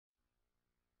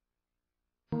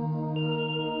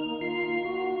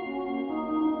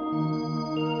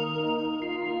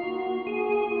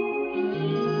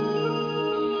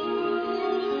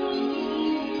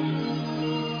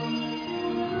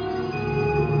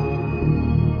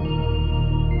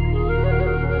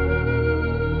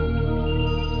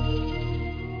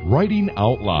Writing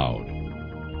Out Loud,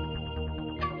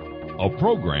 a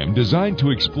program designed to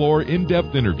explore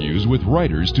in-depth interviews with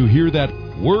writers to hear that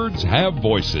words have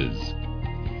voices.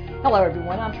 Hello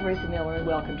everyone, I'm Teresa Miller and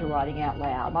welcome to Writing Out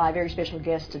Loud. My very special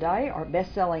guests today are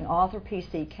best-selling author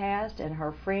P.C. Cast and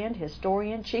her friend,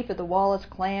 historian, chief of the Wallace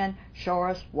clan,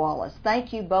 Charis Wallace.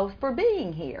 Thank you both for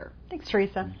being here. Thanks,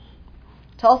 Teresa.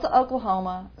 Tulsa,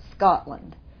 Oklahoma,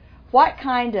 Scotland. What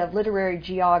kind of literary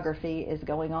geography is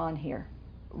going on here?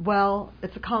 Well,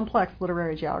 it's a complex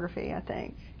literary geography, I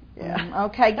think. Yeah.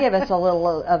 Okay, give us a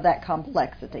little of that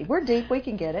complexity. We're deep, we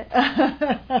can get it.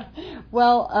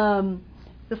 Well,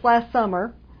 this last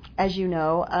summer, as you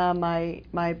know,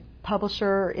 my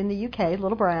publisher in the UK,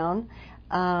 Little Brown,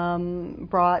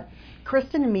 brought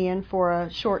Kristen and me in for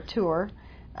a short tour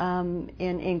in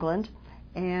England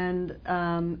and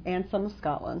some of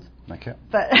Scotland. Okay.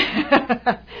 But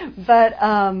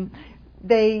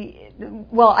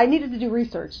I needed to do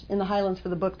research in the Highlands for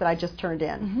the book that I just turned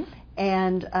in. Mm-hmm.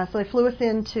 And so they flew us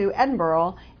into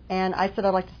Edinburgh, and I said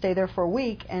I'd like to stay there for a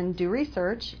week and do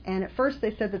research. And at first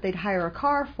they said that they'd hire a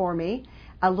car for me.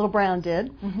 Little Brown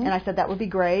did. Mm-hmm. And I said that would be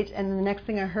great. And then the next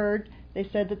thing I heard, they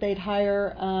said that they'd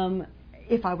hire,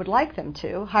 if I would like them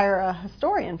to, hire a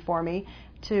historian for me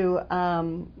to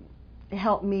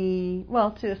help me,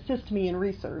 to assist me in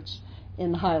research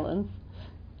in the Highlands.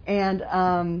 And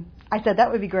I said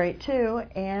that would be great too.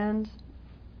 And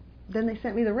then they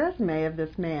sent me the resume of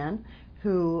this man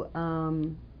who,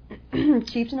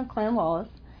 chieftain of Clan Wallace,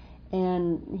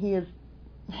 and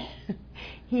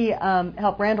he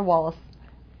helped Randall Wallace,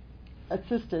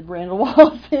 assisted Randall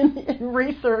Wallace in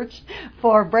research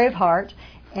for Braveheart,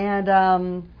 and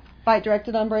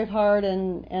directed on Braveheart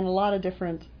and a lot of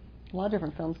different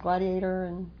films, Gladiator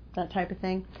and that type of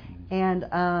thing,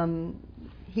 and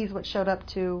he's what showed up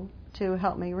to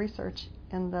help me research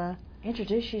in the.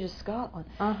 Introduce you to Scotland.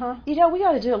 Uh-huh. You know, we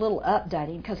ought to do a little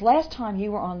updating, because last time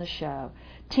you were on the show,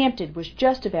 Tempted was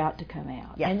just about to come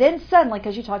out. Yes. And then suddenly,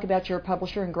 because you talk about your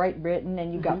publisher in Great Britain,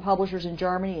 and you've Mm-hmm. got publishers in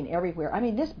Germany and everywhere. I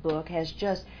mean, this book has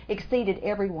just exceeded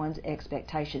everyone's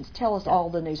expectations. Tell us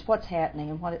all the news, what's happening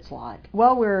and what it's like.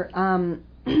 Well, we're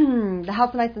the House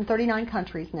of Knights in 39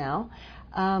 countries now.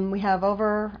 We have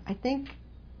over 10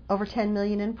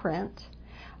 million in print.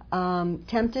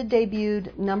 Tempted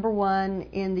debuted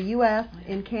 #1 in the U.S.,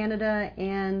 in Canada,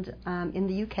 and in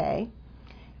the UK.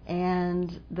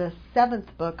 And the 7th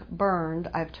book, Burned,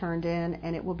 I've turned in,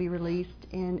 and it will be released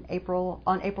on April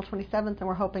 27th, and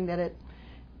we're hoping that it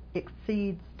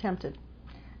exceeds Tempted.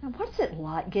 Now, what's it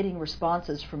like getting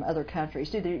responses from other countries?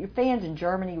 Do your fans in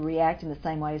Germany react in the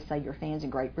same way as, say, your fans in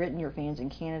Great Britain, your fans in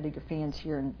Canada, your fans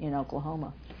here in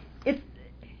Oklahoma?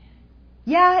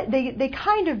 Yeah, they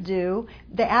kind of do.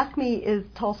 They ask me, is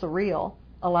Tulsa real?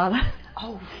 A lot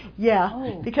of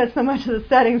because so much of the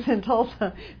settings in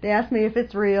Tulsa, they ask me if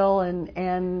it's real and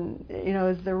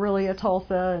is there really a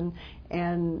Tulsa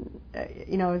and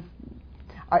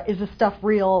is the stuff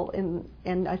real?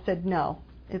 And I said no,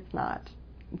 it's not.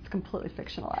 It's completely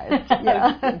fictionalized.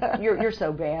 Yeah. You're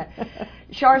so bad.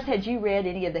 Charis, had you read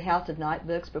any of the House of Knight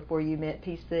books before you met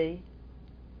PC?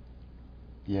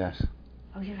 Yes.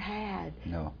 Oh, you had?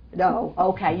 No. No.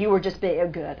 Okay, you were just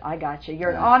being good. I got you.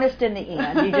 You're honest in the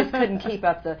end. You just couldn't keep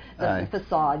up the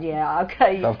facade. Yeah.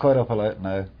 Okay. I've caught up a lot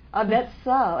now. That's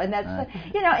so, and that's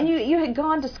and you had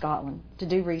gone to Scotland to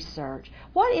do research.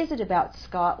 What is it about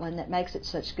Scotland that makes it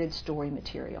such good story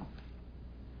material?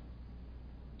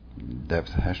 Depth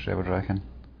of history, I would reckon.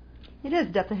 It is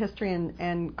depth of history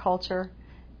and culture,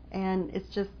 and it's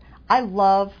just I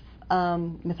love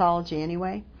mythology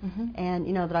anyway, mm-hmm. and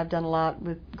you know that I've done a lot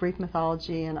with Greek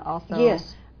mythology and also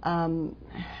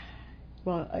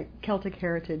Celtic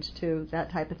heritage too, that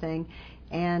type of thing,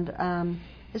 and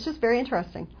it's just very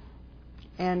interesting.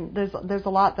 And there's a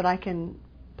lot that I can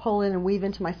pull in and weave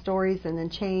into my stories and then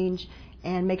change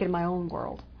and make it in my own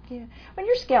world. Yeah. When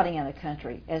you're scouting out a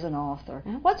country as an author,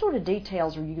 mm-hmm. what sort of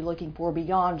details are you looking for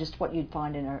beyond just what you'd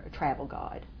find in a travel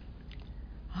guide?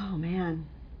 Oh man,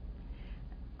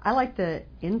 I like the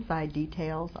inside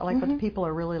details. I like mm-hmm. what the people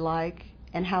are really like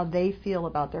and how they feel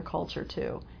about their culture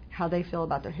too, how they feel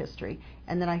about their history.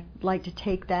 And then I like to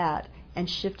take that and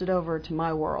shift it over to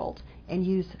my world and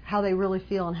use how they really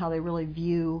feel and how they really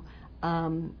view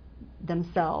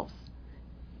themselves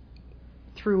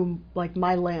through like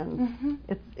my lens. Mm-hmm.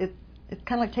 It's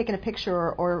kind of like taking a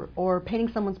picture or painting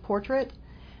someone's portrait.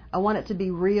 I want it to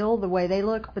be real the way they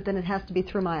look, but then it has to be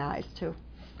through my eyes too.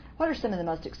 What are some of the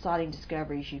most exciting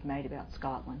discoveries you've made about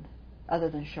Scotland, other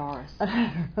than Charis?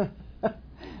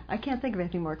 I can't think of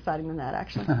anything more exciting than that,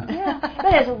 actually. Yeah,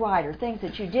 but as a writer, things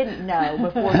that you didn't know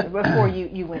before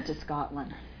you went to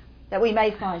Scotland. that we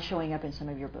may find showing up in some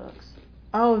of your books?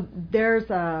 Oh, there's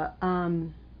a.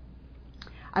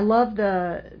 I love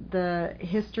the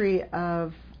history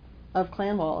of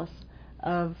Clan Wallace,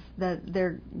 of that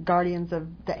they're guardians of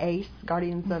the Ace,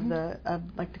 guardians of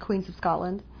like the Queens of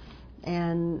Scotland,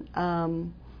 and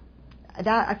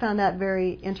that I found that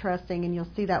very interesting, and you'll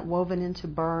see that woven into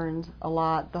Burns a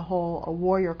lot. The whole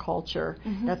warrior culture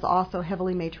that's also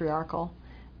heavily matriarchal,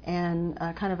 and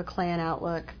kind of a clan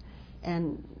outlook,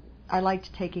 and I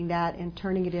liked taking that and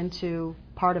turning it into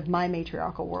part of my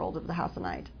matriarchal world of the House of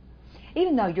Knight.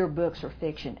 Even though your books are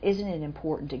fiction, isn't it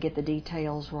important to get the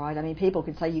details right? I mean, people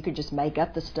could say you could just make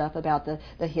up the stuff about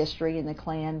the history and the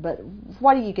clan, but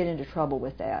why do you get into trouble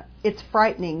with that? It's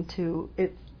frightening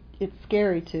it's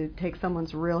scary to take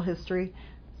someone's real history,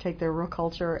 take their real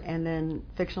culture, and then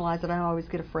fictionalize it. I always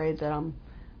get afraid that I'm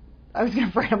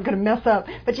going to mess up.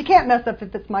 But you can't mess up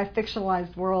if it's my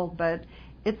fictionalized world. But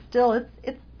it's still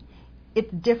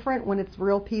it's different when it's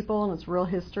real people and it's real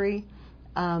history.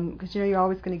 Because you're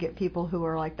always going to get people who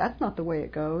are like, that's not the way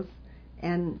it goes.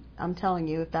 And I'm telling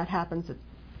you, if that happens, it's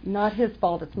not his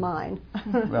fault, it's mine.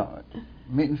 Well,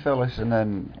 meeting Phyllis and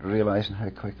then realising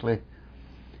how quickly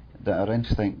that our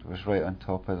instinct was right on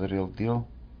top of the real deal.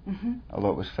 A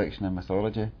lot was fiction and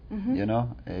mythology, you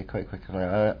know. Quite quickly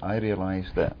I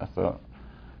realised that. I thought,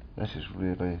 this is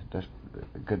really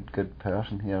a good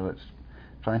person here that's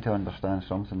trying to understand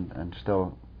something and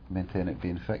still maintain it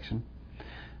being fiction.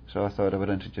 So I thought I would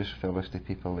introduce Phyllis to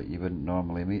people that you wouldn't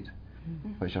normally meet,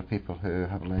 which are people who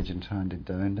have legends handed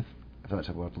down, if that's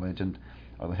a word, legend,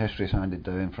 or the histories handed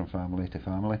down from family to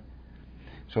family.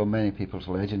 So many people's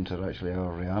legends are actually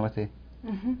our reality.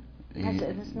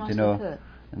 That's nicely put.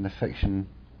 And the fiction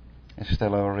is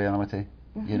still our reality.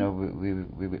 You know,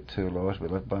 we got two laws we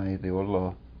live by, the old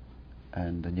law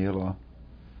and the new law.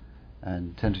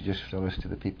 And to introduce Phyllis to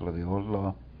the people of the old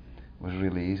law was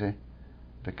really easy,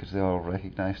 because they all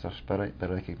recognised her spirit, they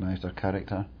recognised her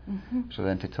character. So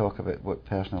then to talk about what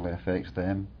personally affects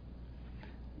them,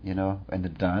 you know, and the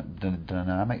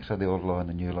dynamics of the old law and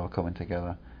the new law coming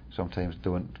together sometimes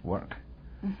don't work,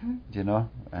 you know.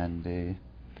 And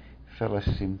Phyllis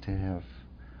seemed to have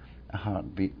a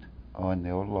heartbeat on the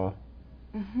old law.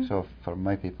 So for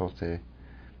my people to,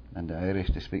 and the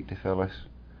Irish to speak to Phyllis,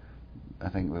 I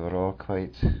think we were all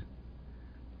quite,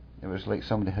 it was like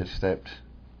somebody had stepped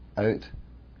out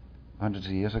hundreds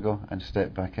of years ago and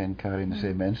stepped back in carrying the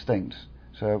same instincts.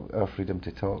 So our freedom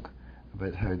to talk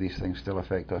about how these things still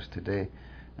affect us today,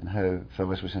 and how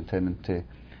Phyllis was intending to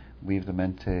weave them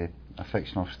into a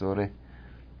fictional story,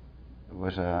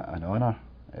 was an honour.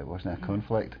 It wasn't a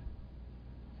conflict,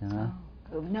 you know.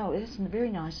 Oh, no, it's very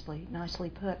nicely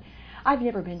put. I've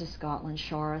never been to Scotland,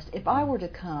 Sharis. If I were to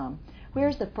come,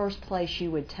 where's the first place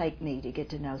you would take me to get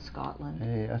to know Scotland?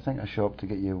 I think a shop to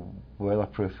get you a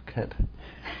weatherproof kit.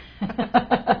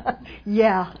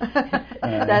 Yeah.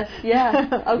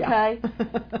 Okay.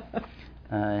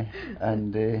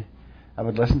 And I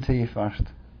would listen to you first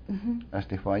as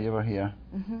to why you were here,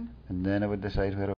 and then I would decide where